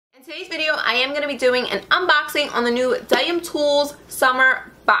In today's video, I am going to be doing an unboxing on the new Bdellium Tools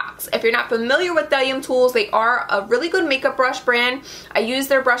Summer Box. If you're not familiar with Bdellium Tools, they are a really good makeup brush brand. I use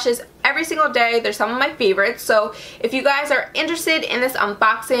their brushes every single day. They're some of my favorites. So if you guys are interested in this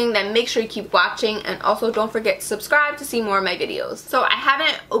unboxing, then make sure you keep watching, and also don't forget to subscribe to see more of my videos. So I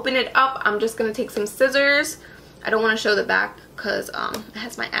haven't opened it up. I'm just going to take some scissors. I don't want to show the back because it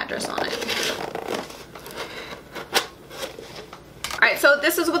has my address on it. Alright, so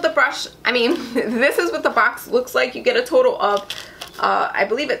this is what the this is what the box looks like. You get a total of, I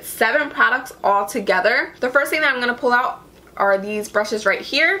believe it's 7 products all together. The first thing that I'm going to pull out are these brushes right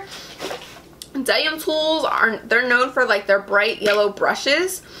here. Bdellium Tools, they're known for like their bright yellow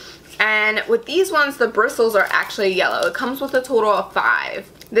brushes. And with these ones, the bristles are actually yellow. It comes with a total of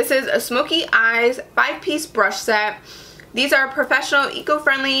 5. This is a Smoky Eyes 5-piece brush set. These are professional,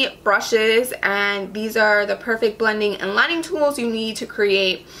 eco-friendly brushes, and these are the perfect blending and lining tools you need to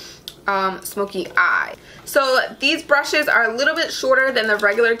create smoky eye. So these brushes are a little bit shorter than the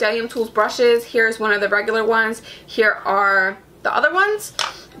regular Bdellium Tools brushes. Here's one of the regular ones. Here are the other ones,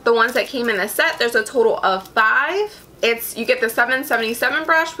 the ones that came in the set. There's a total of 5. You get the 777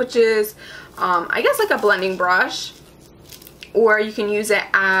 brush, which is I guess like a blending brush, or you can use it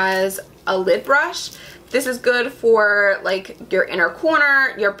as a lid brush. This is good for like your inner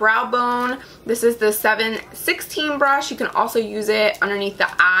corner, your brow bone. This is the 716 brush. You can also use it underneath the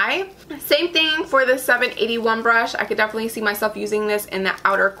eye. Same thing for the 781 brush. I could definitely see myself using this in the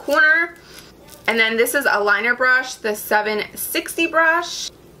outer corner. And then this is a liner brush, the 760 brush.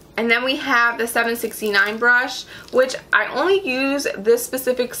 And then we have the 769 brush, which I only use this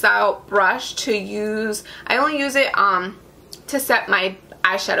specific style brush to use. I only use it to set my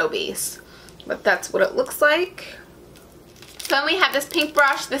eyeshadow base. But that's what it looks like. So then we have this pink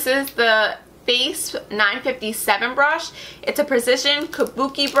brush. This is the Face 957 brush. It's a precision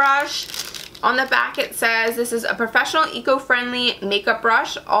kabuki brush. On the back it says this is a professional eco-friendly makeup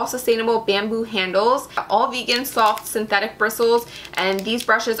brush, all sustainable bamboo handles, all vegan soft synthetic bristles, and these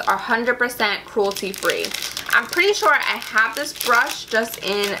brushes are 100% cruelty free. I'm pretty sure I have this brush just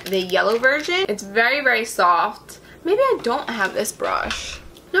in the yellow version. It's very, very soft. Maybe I don't have this brush.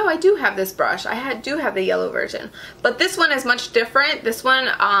 No, I do have this brush. I do have the yellow version. But this one is much different. This one,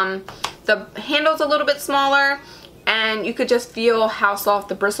 the handle's a little bit smaller, and you could just feel how soft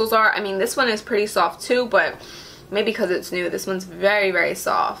the bristles are. I mean, this one is pretty soft too, but maybe because it's new, this one's very, very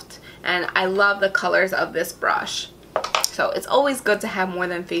soft. And I love the colors of this brush. So it's always good to have more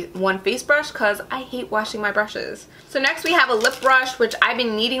than one face brush because I hate washing my brushes. So next we have a lip brush, which I've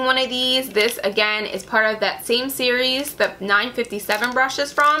been needing one of these. This again is part of that same series that 957 brush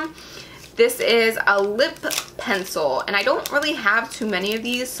is from. This is a lip pencil, and I don't really have too many of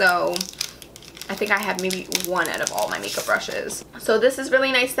these, so I think I have maybe one out of all my makeup brushes. So this is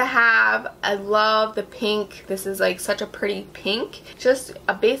really nice to have. I love the pink. This is like such a pretty pink. Just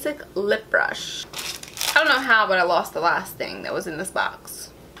a basic lip brush. I don't know how, but I lost the last thing that was in this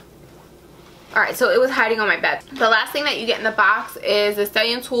box. Alright, so it was hiding on my bed. The last thing that you get in the box is this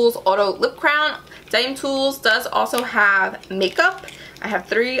Bdellium Tools Auto Lip Crown. Bdellium Tools does also have makeup. I have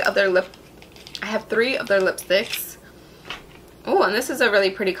 3 of their lipsticks. Oh, and this is a really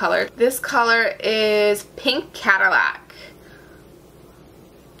pretty color. This color is Pink Cadillac.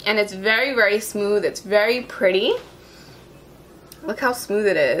 And it's very, very smooth. It's very pretty. Look how smooth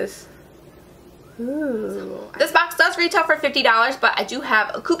it is. Ooh. This box does retail for $50, but I do have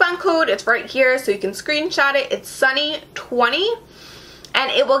a coupon code. It's right here, so you can screenshot it. It's Sunny20,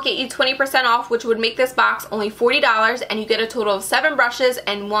 and it will get you 20% off, which would make this box only $40, and you get a total of 7 brushes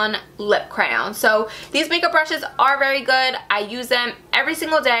and 1 lip crayon. So these makeup brushes are very good. I use them every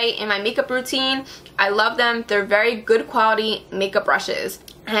single day in my makeup routine. I love them. They're very good quality makeup brushes,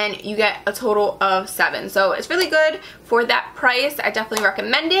 and you get a total of 7. So it's really good for that price. I definitely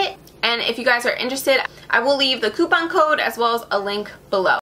recommend it. And if you guys are interested, I will leave the coupon code as well as a link below.